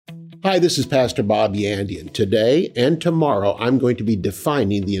Hi, this is Pastor Bob Yandian. Today and tomorrow, I'm going to be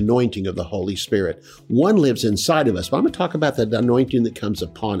defining the anointing of the Holy Spirit. One lives inside of us, but I'm going to talk about that anointing that comes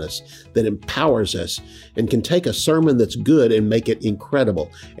upon us, that empowers us, and can take a sermon that's good and make it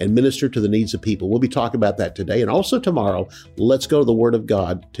incredible and minister to the needs of people. We'll be talking about that today. And also tomorrow, let's go to the Word of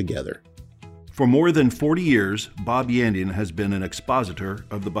God together. For more than 40 years, Bob Yandian has been an expositor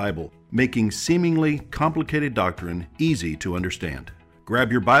of the Bible, making seemingly complicated doctrine easy to understand.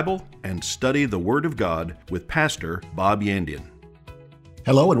 Grab your Bible and study the Word of God with Pastor Bob Yandian.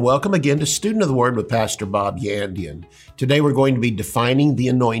 Hello and welcome again to Student of the Word with Pastor Bob Yandian. Today we're going to be defining the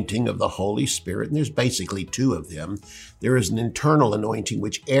anointing of the Holy Spirit, and there's basically two of them. There is an internal anointing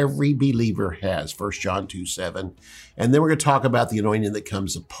which every believer has, 1 John 2:7. And then we're going to talk about the anointing that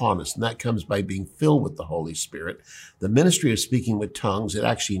comes upon us, and that comes by being filled with the Holy Spirit. The ministry of speaking with tongues, it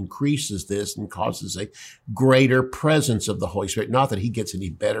actually increases this and causes a greater presence of the Holy Spirit. Not that he gets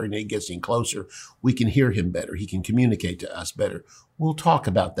any better and he gets any closer. We can hear him better. He can communicate to us better. We'll talk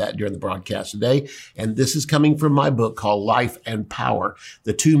about that during the broadcast today. And this is coming from my book called Life and Power,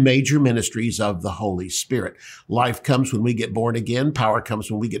 the two major ministries of the Holy Spirit. Life comes when we get born again. Power comes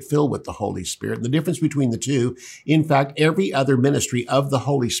when we get filled with the Holy Spirit. And the difference between the two, in fact, every other ministry of the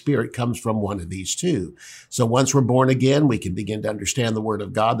Holy Spirit comes from one of these two. So once we're born again, we can begin to understand the Word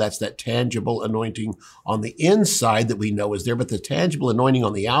of God. That's that tangible anointing on the inside that we know is there. But the tangible anointing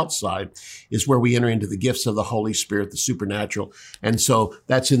on the outside is where we enter into the gifts of the Holy Spirit, the supernatural. And so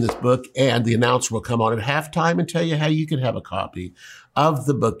that's in this book, and the announcer will come on at halftime and tell you how you can have a copy of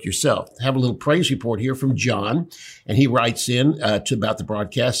the book yourself. I have a little praise report here from John, and he writes in about the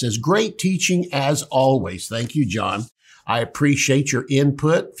broadcast, says, "Great teaching as always." Thank you, John. I appreciate your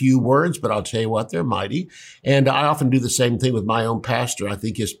input, few words, but I'll tell you what, they're mighty. And I often do the same thing with my own pastor. I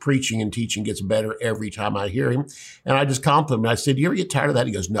think his preaching and teaching gets better every time I hear him. And I just compliment him. I said, "Do you ever get tired of that?"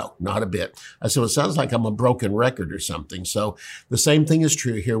 He goes, "No, not a bit." I said, "Well, it sounds like I'm a broken record or something." So the same thing is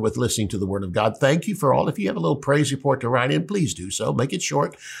true here with listening to the Word of God. Thank you for all. If you have a little praise report to write in, please do so. Make it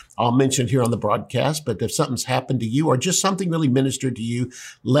short. I'll mention it here on the broadcast. But if something's happened to you or just something really ministered to you,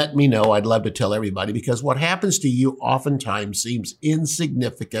 let me know. I'd love to tell everybody, because what happens to you oftentimes seems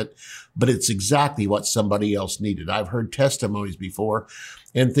insignificant, but it's exactly what somebody else needed. I've heard testimonies before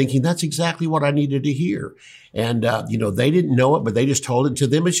and thinking that's exactly what I needed to hear. And, they didn't know it, but they just told it to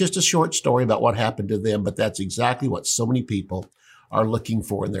them. It's just a short story about what happened to them, but that's exactly what so many people are looking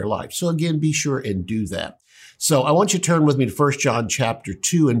for in their life. So again, be sure and do that. So I want you to turn with me to 1 John chapter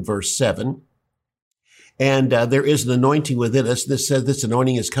 2 and verse 7. And there is an anointing within us. This says this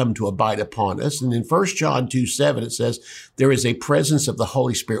anointing has come to abide upon us. And in 1 John 2:7, it says there is a presence of the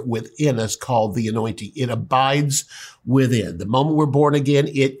Holy Spirit within us called the anointing. It abides within. The moment we're born again,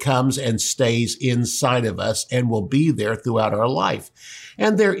 it comes and stays inside of us and will be there throughout our life.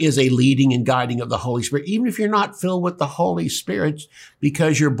 And there is a leading and guiding of the Holy Spirit. Even if you're not filled with the Holy Spirit,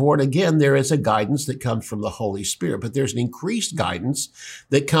 because you're born again, there is a guidance that comes from the Holy Spirit. But there's an increased guidance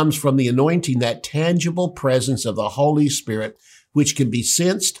that comes from the anointing, that tangible presence of the Holy Spirit, which can be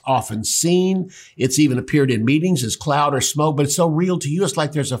sensed, often seen. It's even appeared in meetings as cloud or smoke, but it's so real to you. It's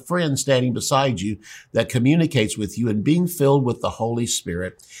like there's a friend standing beside you that communicates with you, and being filled with the Holy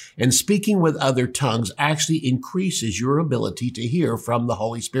Spirit and speaking with other tongues actually increases your ability to hear from the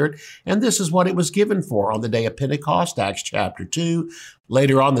Holy Spirit. And this is what it was given for on the day of Pentecost, Acts chapter 2.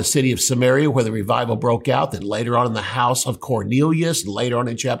 Later on, the city of Samaria, where the revival broke out. Then later on in the house of Cornelius. And later on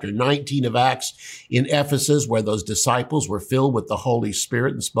in chapter 19 of Acts in Ephesus, where those disciples were filled with the Holy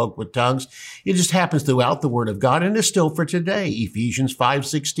Spirit and spoke with tongues. It just happens throughout the Word of God, and is still for today. Ephesians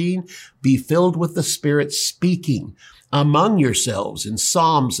 5:16, be filled with the Spirit, speaking among yourselves in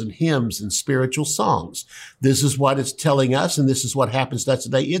psalms and hymns and spiritual songs. This is what it's telling us, and this is what happens to us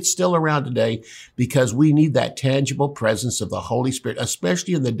today. It's still around today because we need that tangible presence of the Holy Spirit,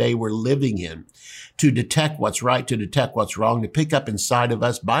 especially in the day we're living in, to detect what's right, to detect what's wrong, to pick up inside of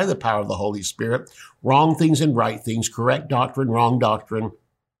us by the power of the Holy Spirit, wrong things and right things, correct doctrine, wrong doctrine.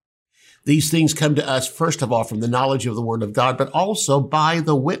 These things come to us, first of all, from the knowledge of the Word of God, but also by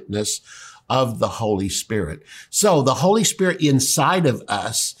the witness of the Holy Spirit. So the Holy Spirit inside of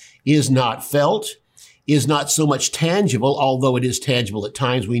us is not felt, is not so much tangible, although it is tangible at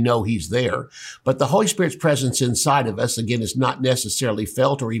times. We know he's there. But the Holy Spirit's presence inside of us, again, is not necessarily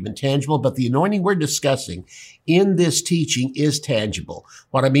felt or even tangible, but the anointing we're discussing in this teaching is tangible.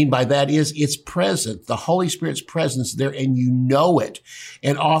 What I mean by that is it's present. The Holy Spirit's presence there, and you know it,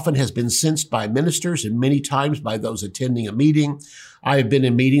 and often has been sensed by ministers and many times by those attending a meeting. I have been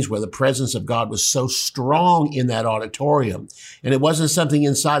in meetings where the presence of God was so strong in that auditorium, and it wasn't something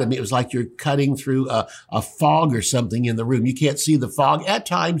inside of me. It was like you're cutting through a fog or something in the room. You can't see the fog. At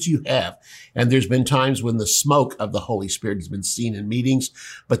times you have. And there's been times when the smoke of the Holy Spirit has been seen in meetings,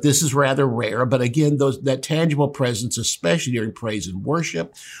 but this is rather rare. But again, that tangible presence, especially during praise and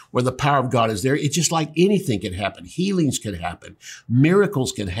worship, where the power of God is there, it's just like anything can happen. Healings can happen.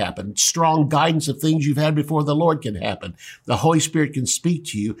 Miracles can happen. Strong guidance of things you've had before the Lord can happen. The Holy Spirit can speak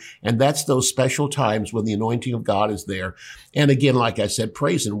to you, and that's those special times when the anointing of God is there. And again, like I said,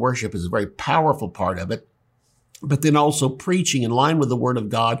 praise and worship is a very powerful part of it. But then also preaching in line with the Word of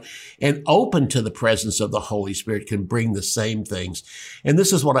God and open to the presence of the Holy Spirit can bring the same things. And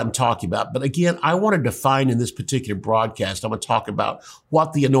this is what I'm talking about. But again, I want to define in this particular broadcast, I'm going to talk about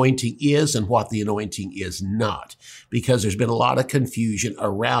what the anointing is and what the anointing is not, because there's been a lot of confusion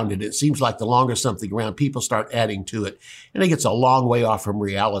around it. It seems like the longer something around, people start adding to it, and it gets a long way off from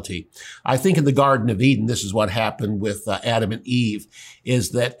reality. I think in the Garden of Eden, this is what happened with Adam and Eve,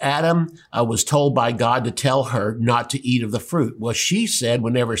 is that Adam was told by God to tell her not to eat of the fruit. Well, she said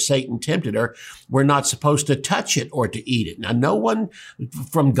whenever Satan tempted her, we're not supposed to touch it or to eat it. Now, no one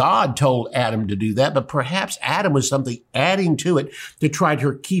from God told Adam to do that, but perhaps Adam was something adding to it to try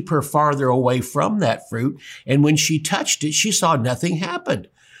to keep her farther away from that fruit. And when she touched it, she saw nothing happen.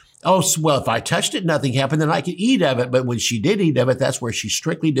 Oh, well, if I touched it, nothing happened, then I could eat of it. But when she did eat of it, that's where she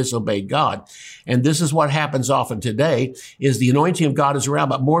strictly disobeyed God. And this is what happens often today, is the anointing of God is around,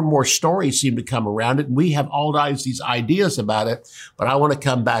 but more and more stories seem to come around it. And we have all these ideas about it. But I want to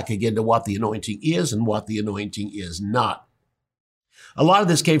come back again to what the anointing is and what the anointing is not. A lot of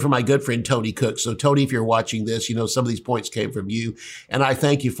this came from my good friend, Tony Cook. So Tony, if you're watching this, you know, some of these points came from you, and I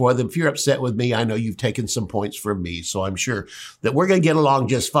thank you for them. If you're upset with me, I know you've taken some points from me. So I'm sure that we're going to get along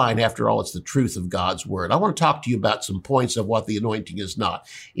just fine. After all, it's the truth of God's word. I want to talk to you about some points of what the anointing is not.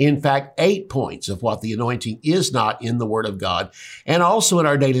 In fact, 8 points of what the anointing is not in the word of God, and also in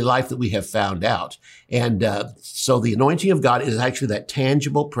our daily life that we have found out. And so the anointing of God is actually that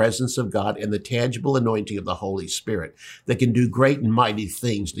tangible presence of God and the tangible anointing of the Holy Spirit that can do great and mighty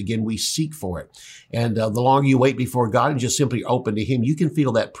things. And again, we seek for it. And the longer you wait before God and just simply open to Him, you can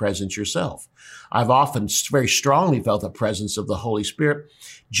feel that presence yourself. I've often very strongly felt the presence of the Holy Spirit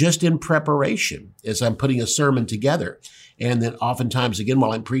just in preparation as I'm putting a sermon together. And then oftentimes, again,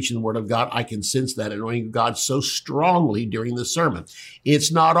 while I'm preaching the Word of God, I can sense that anointing of God so strongly during the sermon.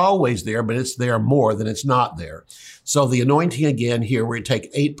 It's not always there, but it's there more than it's not there. So the anointing, again, here we're going to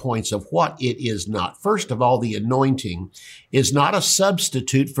take 8 points of what it is not. First of all, the anointing is not a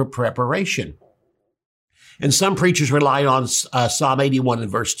substitute for preparation. And some preachers rely on Psalm 81 and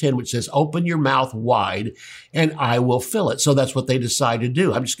verse 10, which says, open your mouth wide and I will fill it. So that's what they decide to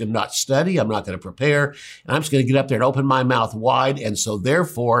do. I'm just going to not study. I'm not going to prepare. And I'm just going to get up there and open my mouth wide. And so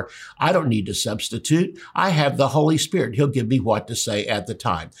therefore, I don't need to substitute. I have the Holy Spirit. He'll give me what to say at the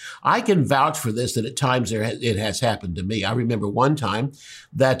time. I can vouch for this, that at times it has happened to me. I remember one time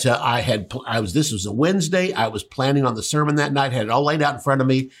that this was a Wednesday. I was planning on the sermon that night, had it all laid out in front of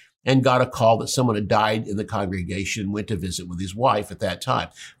me, and got a call that someone had died in the congregation, went to visit with his wife at that time.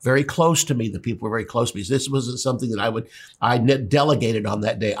 Very close to me. The people were very close to me. This wasn't something that I delegated on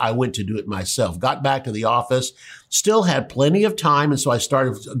that day. I went to do it myself. Got back to the office, still had plenty of time. And so I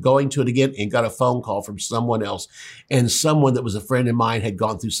started going to it again and got a phone call from someone else. And someone that was a friend of mine had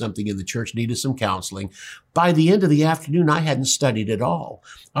gone through something in the church, needed some counseling. By the end of the afternoon, I hadn't studied at all.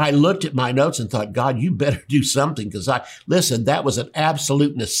 I looked at my notes and thought, God, you better do something, because that was an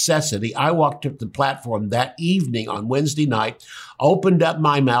absolute necessity. I walked up the platform that evening on Wednesday night, opened up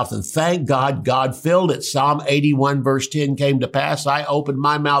my mouth, and thank God, God filled it. Psalm 81 verse 10 came to pass. I opened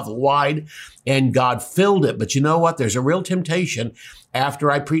my mouth wide and God filled it. But you know what? There's a real temptation.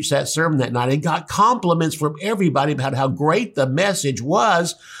 After I preached that sermon that night, I got compliments from everybody about how great the message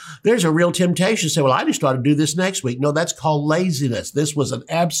was. There's a real temptation to say, well, I just ought to do this next week. No, that's called laziness. This was an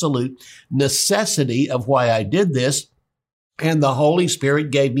absolute necessity of why I did this. And the Holy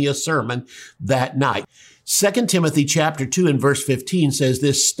Spirit gave me a sermon that night. 2 Timothy chapter 2 and verse 15 says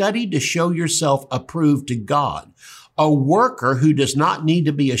this, study to show yourself approved to God, a worker who does not need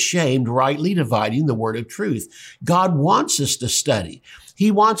to be ashamed, rightly dividing the word of truth. God wants us to study. He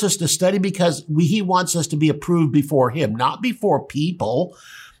wants us to study because He wants us to be approved before Him, not before people.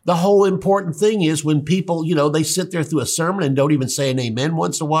 The whole important thing is when people, they sit there through a sermon and don't even say an amen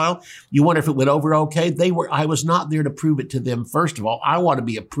once in a while. You wonder if it went over okay. I was not there to prove it to them. First of all, I want to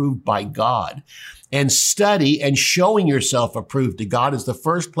be approved by God. And study and showing yourself approved to God is the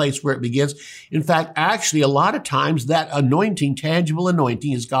first place where it begins. In fact, actually, a lot of times that anointing, tangible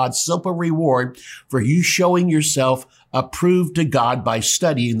anointing, is God's simple reward for you showing yourself approved to God by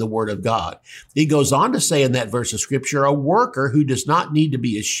studying the Word of God. He goes on to say in that verse of Scripture, a worker who does not need to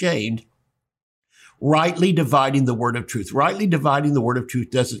be ashamed, rightly dividing the word of truth. Rightly dividing the word of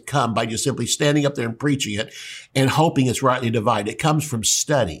truth doesn't come by just simply standing up there and preaching it and hoping it's rightly divided. It comes from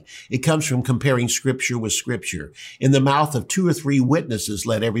study. It comes from comparing Scripture with Scripture. In the mouth of 2 or 3 witnesses,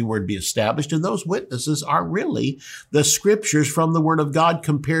 let every word be established. And those witnesses are really the Scriptures from the Word of God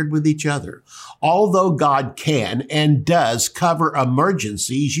compared with each other. Although God can and does cover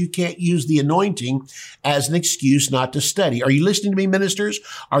emergencies, you can't use the anointing as an excuse not to study. Are you listening to me, ministers?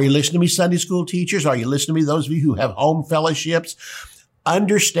 Are you listening to me, Sunday school teachers? Are you listening to me, those of you who have home fellowships?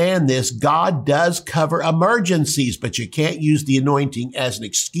 Understand this. God does cover emergencies, but you can't use the anointing as an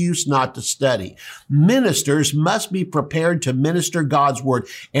excuse not to study. Ministers must be prepared to minister God's word,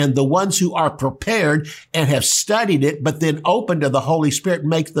 and the ones who are prepared and have studied it, but then open to the Holy Spirit,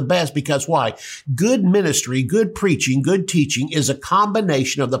 make the best. Because why? Good ministry, good preaching, good teaching is a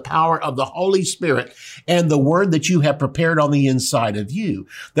combination of the power of the Holy Spirit and the word that you have prepared on the inside of you.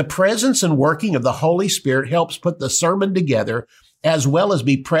 The presence and working of the Holy Spirit helps put the sermon together, as well as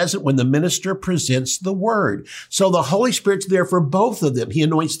be present when the minister presents the word. So the Holy Spirit's there for both of them. He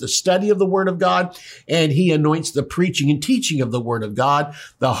anoints the study of the word of God, and he anoints the preaching and teaching of the word of God.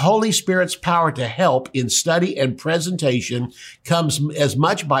 The Holy Spirit's power to help in study and presentation comes as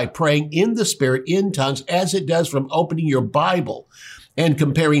much by praying in the Spirit in tongues as it does from opening your Bible and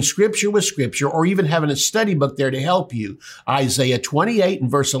comparing Scripture with Scripture, or even having a study book there to help you. Isaiah 28 and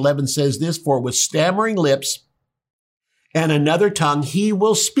verse 11 says this, for with stammering lips and another tongue, he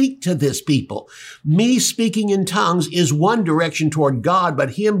will speak to this people. Me speaking in tongues is one direction toward God,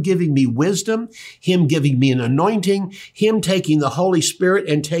 but him giving me wisdom, him giving me an anointing, him taking the Holy Spirit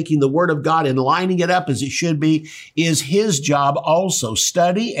and taking the word of God and lining it up as it should be is his job also.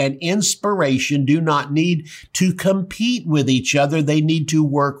 Study and inspiration do not need to compete with each other. They need to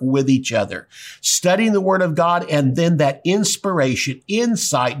work with each other. Studying the word of God and then that inspiration,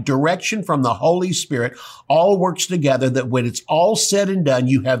 insight, direction from the Holy Spirit all works together, that when it's all said and done,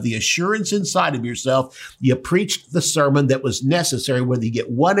 you have the assurance inside of yourself. You preached the sermon that was necessary, whether you get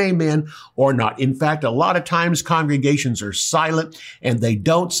one amen or not. In fact, a lot of times congregations are silent and they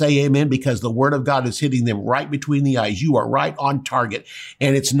don't say amen because the word of God is hitting them right between the eyes. You are right on target,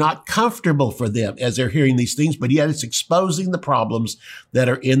 and it's not comfortable for them as they're hearing these things, but yet it's exposing the problems that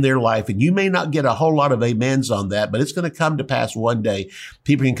are in their life. And you may not get a whole lot of amens on that, but it's going to come to pass one day.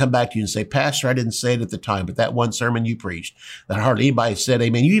 People can come back to you and say, Pastor, I didn't say it at the time, but that one sermon you preached that hardly anybody said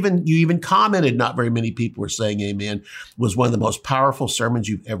amen. You even commented, not very many people were saying amen, was one of the most powerful sermons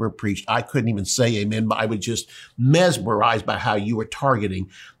you've ever preached. I couldn't even say amen, but I was just mesmerized by how you were targeting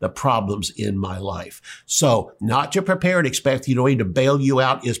the problems in my life. So not to prepare and expect the anointing to bail you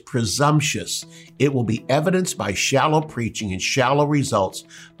out is presumptuous. It will be evidenced by shallow preaching and shallow results,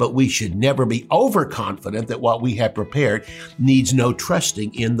 but we should never be overconfident that what we have prepared needs no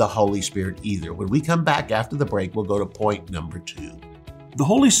trusting in the Holy Spirit either. When we come back after the break, we'll go to point number 2. The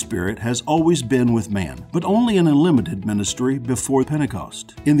Holy Spirit has always been with man, but only in a limited ministry before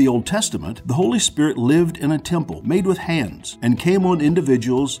Pentecost. In the Old Testament, the Holy Spirit lived in a temple made with hands and came on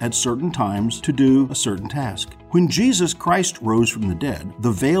individuals at certain times to do a certain task. When Jesus Christ rose from the dead,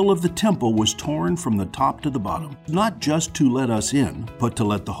 the veil of the temple was torn from the top to the bottom, not just to let us in, but to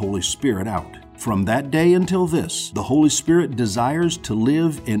let the Holy Spirit out. From that day until this, the Holy Spirit desires to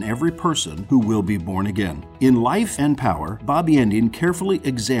live in every person who will be born again. In Life and Power, Bob Yandian carefully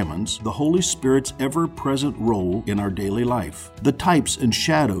examines the Holy Spirit's ever-present role in our daily life, the types and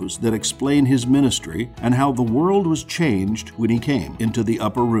shadows that explain his ministry, and how the world was changed when he came into the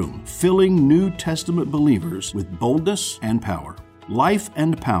upper room, filling New Testament believers with boldness and power. Life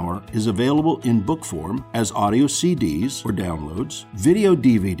and Power is available in book form as audio CDs or downloads, video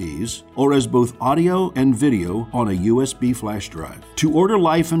DVDs, or as both audio and video on a USB flash drive. To order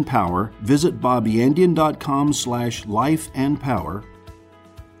Life and Power, visit bobyandian.com/lifeandpower.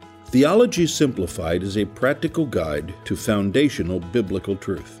 Theology Simplified is a practical guide to foundational biblical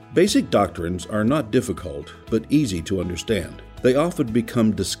truth. Basic doctrines are not difficult, but easy to understand. They often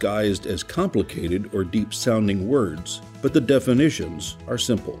become disguised as complicated or deep-sounding words, but the definitions are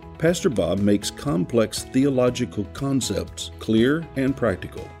simple. Pastor Bob makes complex theological concepts clear and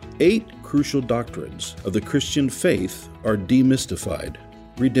practical. 8 crucial doctrines of the Christian faith are demystified: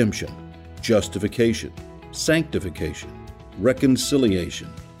 redemption, justification, sanctification, reconciliation,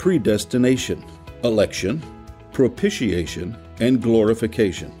 predestination, election, propitiation, and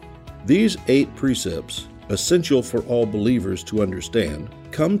glorification. These 8 precepts, essential for all believers to understand,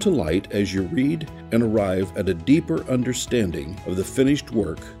 come to light as you read and arrive at a deeper understanding of the finished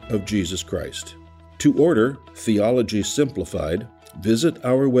work of Jesus Christ. To order Theology Simplified, visit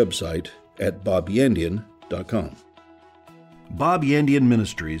our website at bobyandian.com. Bob Yandian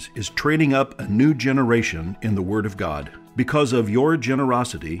Ministries is training up a new generation in the Word of God. Because of your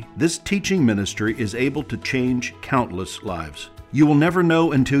generosity, this teaching ministry is able to change countless lives. You will never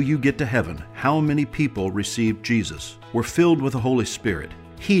know until you get to heaven how many people received Jesus, were filled with the Holy Spirit,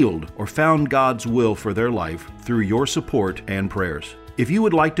 healed, or found God's will for their life through your support and prayers. If you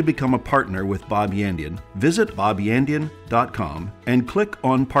would like to become a partner with Bob Yandian, visit bobyandian.com and click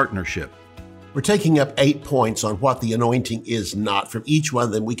on Partnership. We're taking up 8 points on what the anointing is not. From each one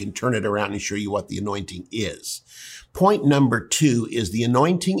of them, we can turn it around and show you what the anointing is. Point number 2 is the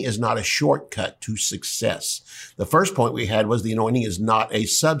anointing is not a shortcut to success. The first point we had was the anointing is not a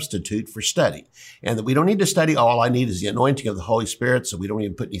substitute for study, and that we don't need to study. All I need is the anointing of the Holy Spirit, so we don't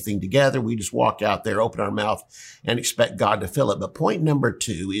even put anything together. We just walk out there, open our mouth, and expect God to fill it. But point number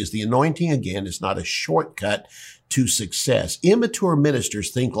 2 is the anointing, again, is not a shortcut to success. Immature ministers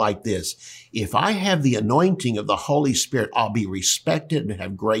think like this: if I have the anointing of the Holy Spirit, I'll be respected and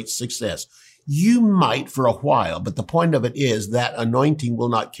have great success. You might for a while, but the point of it is that anointing will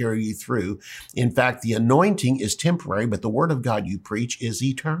not carry you through. In fact, the anointing is temporary, but the word of God you preach is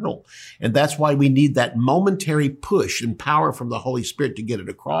eternal. And that's why we need that momentary push and power from the Holy Spirit to get it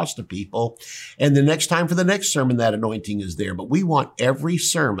across to people. And the next time for the next sermon, that anointing is there. But we want every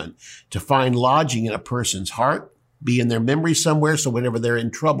sermon to find lodging in a person's heart, be in their memory somewhere, so whenever they're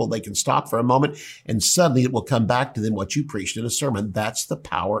in trouble, they can stop for a moment and suddenly it will come back to them what you preached in a sermon. That's the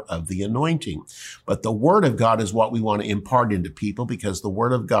power of the anointing. But the Word of God is what we want to impart into people, because the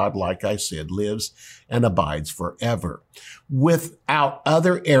Word of God, like I said, lives and abides forever. Without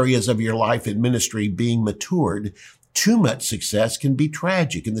other areas of your life and ministry being matured, too much success can be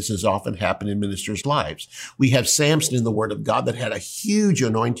tragic, and this has often happened in ministers' lives. We have Samson in the Word of God that had a huge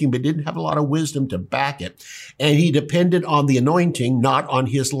anointing, but didn't have a lot of wisdom to back it. And he depended on the anointing, not on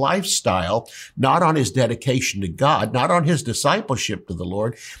his lifestyle, not on his dedication to God, not on his discipleship to the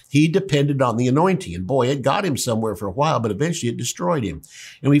Lord. He depended on the anointing. And boy, it got him somewhere for a while, but eventually it destroyed him.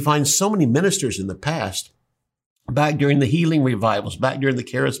 And we find so many ministers in the past, back during the healing revivals, back during the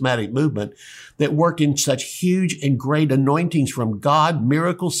charismatic movement, that worked in such huge and great anointings from God.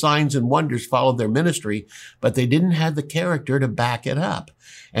 Miracles, signs, and wonders followed their ministry, but they didn't have the character to back it up.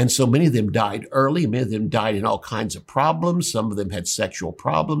 And so many of them died early. Many of them died in all kinds of problems. Some of them had sexual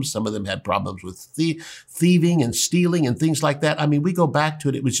problems. Some of them had problems with thieving and stealing and things like that. I mean, we go back to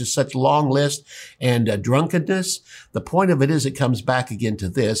it. It was just such a long list. And drunkenness. The point of it is, it comes back again to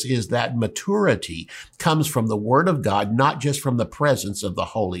this, is that maturity comes from the Word of God, not just from the presence of the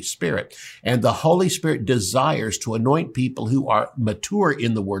Holy Spirit. And the Holy Spirit desires to anoint people who are mature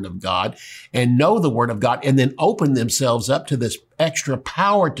in the Word of God and know the Word of God, and then open themselves up to this extra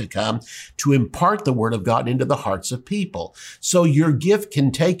power to come to impart the Word of God into the hearts of people. So your gift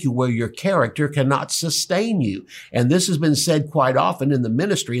can take you where your character cannot sustain you. And this has been said quite often in the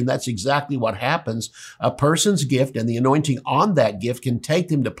ministry, and that's exactly what happens. A person's gift and the anointing on that gift can take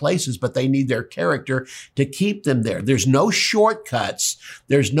them to places, but they need their character to keep them there. There's no shortcuts.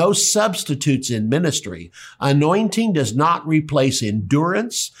 There's no substitutes in ministry. Anointing does not replace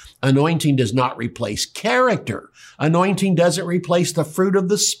endurance. Anointing does not replace character. Anointing doesn't replace the fruit of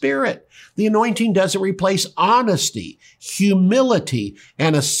the Spirit. The anointing doesn't replace honesty, humility,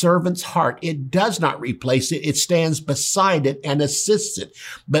 and a servant's heart. It does not replace it. It stands beside it and assists it.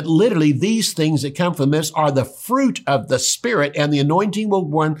 But literally, these things that come from this are the fruit of the Spirit, and the anointing will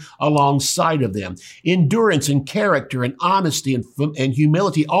run alongside of them. Endurance and character and honesty and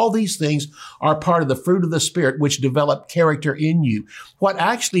humility, all these things are part of the fruit of the Spirit, which develop character in you. What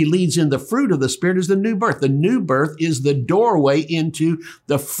actually leads in the fruit of the Spirit is the new birth. The new birth is the doorway into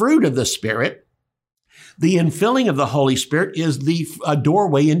the fruit of the Spirit. The infilling of the Holy Spirit is the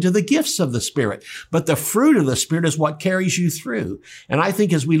doorway into the gifts of the Spirit. But the fruit of the Spirit is what carries you through. And I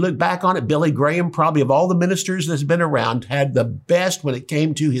think as we look back on it, Billy Graham, probably of all the ministers that's been around, had the best when it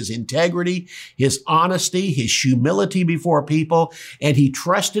came to his integrity, his honesty, his humility before people. And he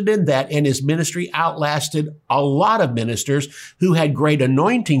trusted in that, and his ministry outlasted a lot of ministers who had great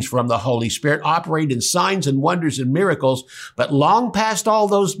anointings from the Holy Spirit, operated in signs and wonders and miracles. But long past all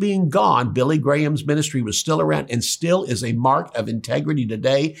those being gone, Billy Graham's ministry ministry was still around and still is a mark of integrity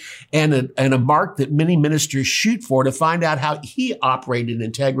today, and a mark that many ministers shoot for to find out how he operated in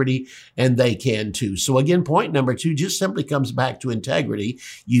integrity, and they can too. So again, point number 2 just simply comes back to integrity.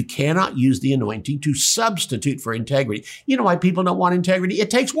 You cannot use the anointing to substitute for integrity. You know why people don't want integrity? It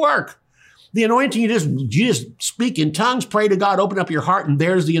takes work. The anointing, you just speak in tongues, pray to God, open up your heart, and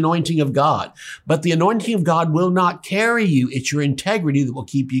there's the anointing of God. But the anointing of God will not carry you. It's your integrity that will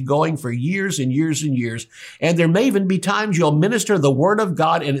keep you going for years and years and years. And there may even be times you'll minister the word of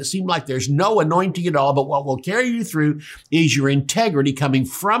God and it seems like there's no anointing at all, but what will carry you through is your integrity coming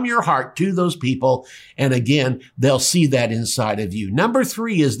from your heart to those people. And again, they'll see that inside of you. Number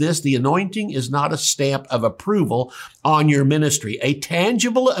 3 is this: the anointing is not a stamp of approval on your ministry. A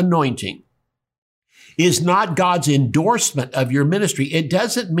tangible anointing is not God's endorsement of your ministry. It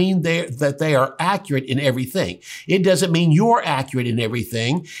doesn't mean that they are accurate in everything. It doesn't mean you're accurate in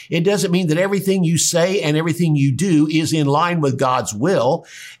everything. It doesn't mean that everything you say and everything you do is in line with God's will.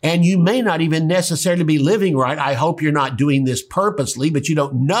 And you may not even necessarily be living right. I hope you're not doing this purposely, but you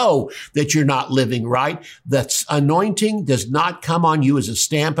don't know that you're not living right. The anointing does not come on you as a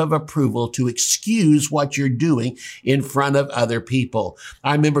stamp of approval to excuse what you're doing in front of other people.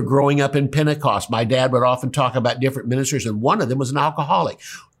 I remember growing up in Pentecost, my dad would often talk about different ministers, and one of them was an alcoholic.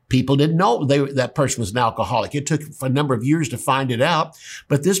 People didn't know that person was an alcoholic. It took a number of years to find it out.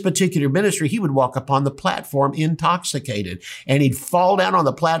 But this particular ministry, he would walk up on the platform intoxicated, and he'd fall down on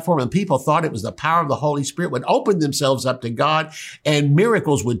the platform, and people thought it was the power of the Holy Spirit would open themselves up to God and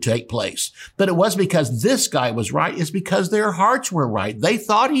miracles would take place. But it was because this guy was right. It's because their hearts were right. They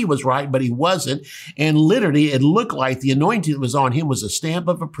thought he was right, but he wasn't. And literally, it looked like the anointing that was on him was a stamp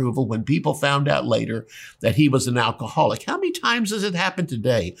of approval when people found out later that he was an alcoholic. How many times does it happen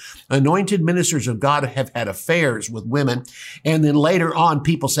today? Anointed ministers of God have had affairs with women, and then later on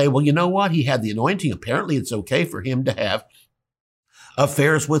people say, well, you know what? He had the anointing. Apparently it's okay for him to have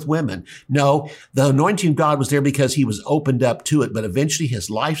affairs with women. No, the anointing of God was there because he was opened up to it, but eventually his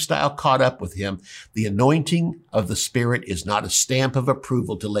lifestyle caught up with him. The anointing of the Spirit is not a stamp of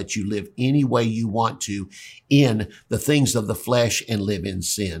approval to let you live any way you want to in the things of the flesh and live in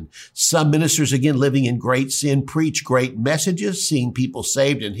sin. Some ministers, again, living in great sin, preach great messages, seeing people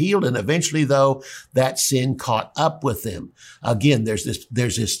saved and healed, and eventually, though, that sin caught up with them. Again,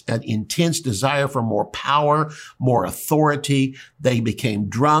 there's an intense desire for more power, more authority. They became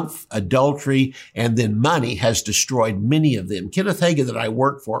drunk, adultery, and then money has destroyed many of them. Kenneth Hagin, that I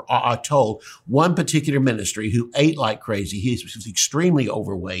worked for, told one particular ministry who ate like crazy. He was extremely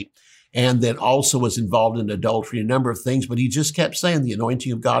overweight, and then also was involved in adultery, a number of things, but he just kept saying, the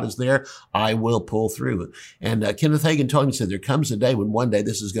anointing of God is there. I will pull through it. And Kenneth Hagin told me, he said, there comes a day when one day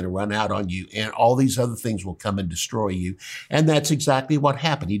this is going to run out on you and all these other things will come and destroy you. And that's exactly what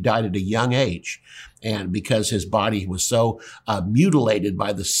happened. He died at a young age. And because his body was so mutilated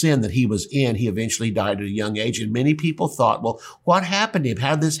by the sin that he was in, he eventually died at a young age. And many people thought, well, what happened to him?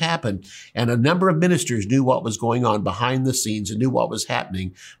 How did this happen? And a number of ministers knew what was going on behind the scenes and knew what was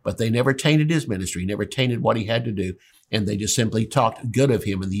happening, but they never tainted his ministry, never tainted what he had to do. And they just simply talked good of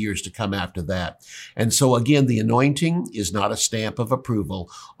him in the years to come after that. And so again, the anointing is not a stamp of approval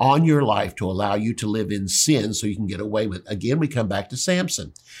on your life to allow you to live in sin so you can get away with it. Again, we come back to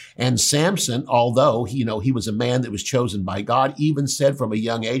Samson. And Samson, although, he was a man that was chosen by God, even said from a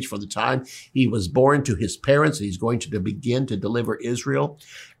young age, from the time he was born to his parents, he's going to begin to deliver Israel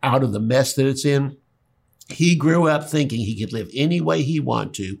out of the mess that it's in. He grew up thinking he could live any way he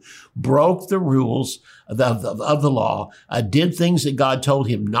wanted to, broke the rules of the law, did things that God told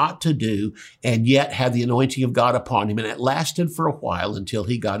him not to do, and yet had the anointing of God upon him. And it lasted for a while until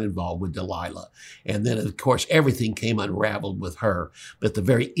he got involved with Delilah. And then, of course, everything came unraveled with her. But at the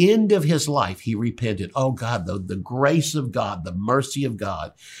very end of his life, he repented. Oh, God, the grace of God, the mercy of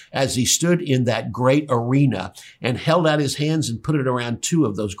God, as he stood in that great arena and held out his hands and put it around two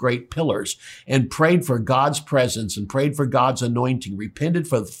of those great pillars and prayed for God's presence and prayed for God's anointing, repented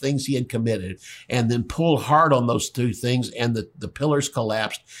for the things he had committed, and then pulled hard on those two things, and the pillars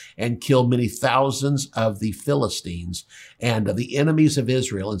collapsed and killed many thousands of the Philistines and the enemies of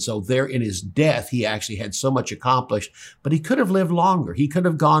Israel. And so there in his death, he actually had so much accomplished, but he could have lived longer. He could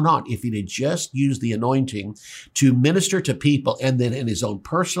have gone on if he had just used the anointing to minister to people and then in his own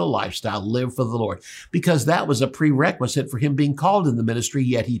personal lifestyle, live for the Lord, because that was a prerequisite for him being called in the ministry,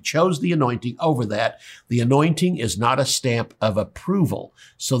 yet he chose the anointing over that. The anointing is not a stamp of approval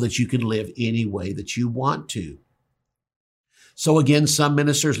so that you can live any way that you want to. So again, some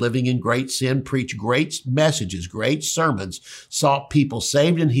ministers living in great sin preach great messages, great sermons, saw people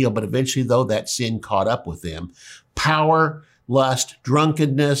saved and healed, but eventually, though, that sin caught up with them. Power lust,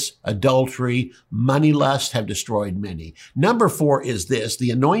 drunkenness, adultery, money lust have destroyed many. Number 4 is this: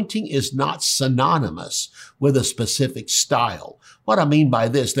 the anointing is not synonymous with a specific style. What I mean by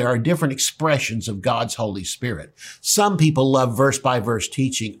this, there are different expressions of God's Holy Spirit. Some people love verse-by-verse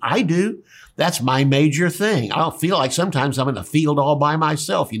teaching. I do. That's my major thing. I don't feel like sometimes I'm in a field all by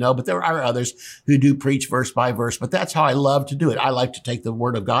myself, but there are others who do preach verse by verse, but that's how I love to do it. I like to take the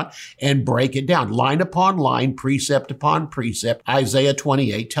Word of God and break it down, line upon line, precept upon precept. Isaiah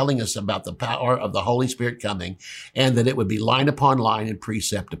 28 telling us about the power of the Holy Spirit coming, and that it would be line upon line and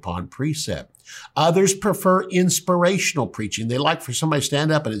precept upon precept. Others prefer inspirational preaching. They like for somebody to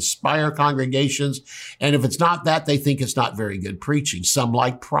stand up and inspire congregations. And if it's not that, they think it's not very good preaching. Some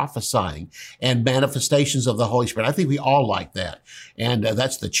like prophesying and manifestations of the Holy Spirit. I think we all like that. And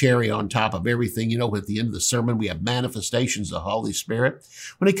that's the cherry on top of everything. At the end of the sermon, we have manifestations of the Holy Spirit.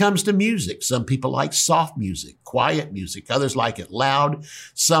 When it comes to music, some people like soft music, quiet music. Others like it loud.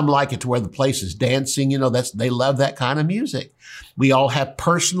 Some like it to where the place is dancing. They love that kind of music. We all have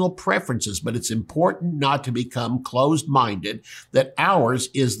personal preferences, but it's important not to become closed-minded that ours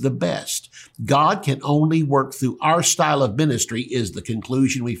is the best. God can only work through our style of ministry is the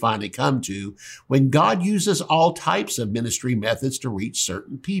conclusion we finally come to when God uses all types of ministry methods to reach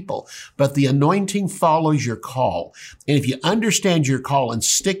certain people. But the anointing follows your call. And if you understand your call and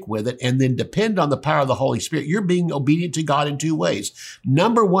stick with it and then depend on the power of the Holy Spirit, you're being obedient to God in 2 ways.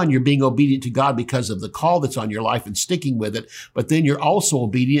 Number 1, you're being obedient to God because of the call that's on your life and sticking with it. But then you're also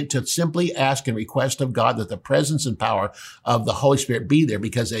obedient to simply ask and request of God that the presence and power of the Holy Spirit be there,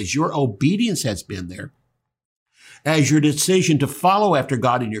 because as your obedience has been there, as your decision to follow after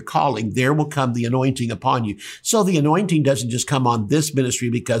God in your calling, there will come the anointing upon you. So the anointing doesn't just come on this ministry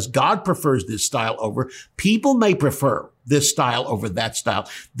because God prefers this style over. People may prefer this style over that style,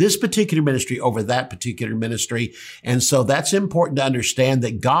 this particular ministry over that particular ministry. And so that's important to understand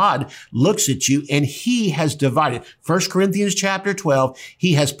that God looks at you and he has divided. 1 Corinthians chapter 12,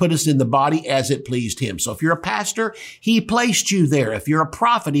 he has put us in the body as it pleased him. So if you're a pastor, he placed you there. If you're a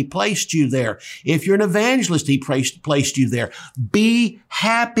prophet, he placed you there. If you're an evangelist, he placed you there. Be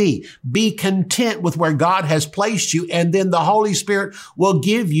happy. Be content with where God has placed you. And then the Holy Spirit will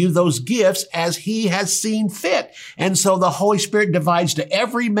give you those gifts as he has seen fit. And so the Holy Spirit divides to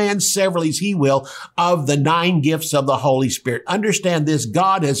every man severally as he will of the 9 gifts of the Holy Spirit. Understand this: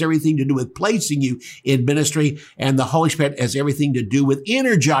 God has everything to do with placing you in ministry, and the Holy Spirit has everything to do with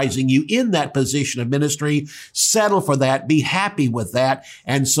energizing you in that position of ministry. Settle for that. Be happy with that.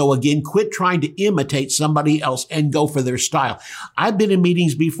 And so again, quit trying to imitate somebody else and go for their style. I've been in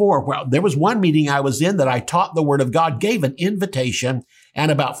meetings before. Well, there was one meeting I was in that I taught the Word of God, gave an invitation, and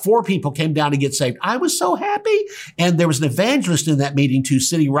about 4 people came down to get saved. I was so happy. And there was an evangelist in that meeting too,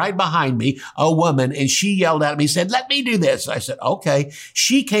 sitting right behind me, a woman, and she yelled at me, said, "Let me do this." I said, okay.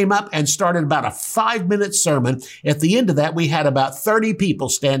 She came up and started about a 5-minute sermon. At the end of that, we had about 30 people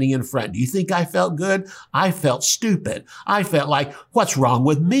standing in front. Do you think I felt good? I felt stupid. I felt like, what's wrong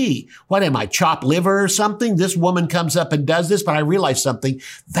with me? What am I, chopped liver or something? This woman comes up and does this, but I realized something.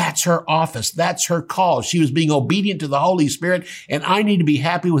 That's her office. That's her call. She was being obedient to the Holy Spirit, and I need to be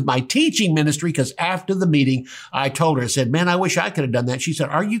happy with my teaching ministry, because after the meeting, I told her, I said, "Man, I wish I could have done that." She said,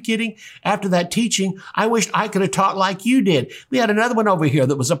 "Are you kidding? After that teaching, I wished I could have taught like you did." We had another one over here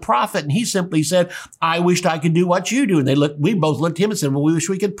that was a prophet, and he simply said, "I wished I could do what you do." And we both looked at him and said, "Well, we wish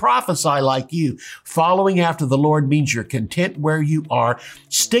we could prophesy like you." Following after the Lord means you're content where you are.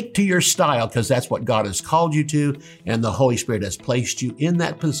 Stick to your style, because that's what God has called you to, and the Holy Spirit has placed you in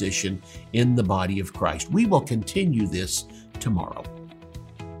that position in the body of Christ. We will continue this tomorrow.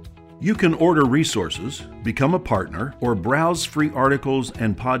 You can order resources, become a partner, or browse free articles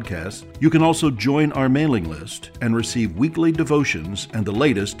and podcasts. You can also join our mailing list and receive weekly devotions and the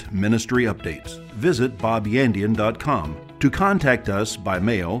latest ministry updates. Visit bobyandian.com. To contact us by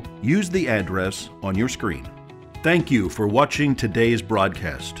mail, use the address on your screen. Thank you for watching today's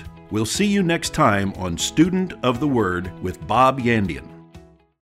broadcast. We'll see you next time on Student of the Word with Bob Yandian.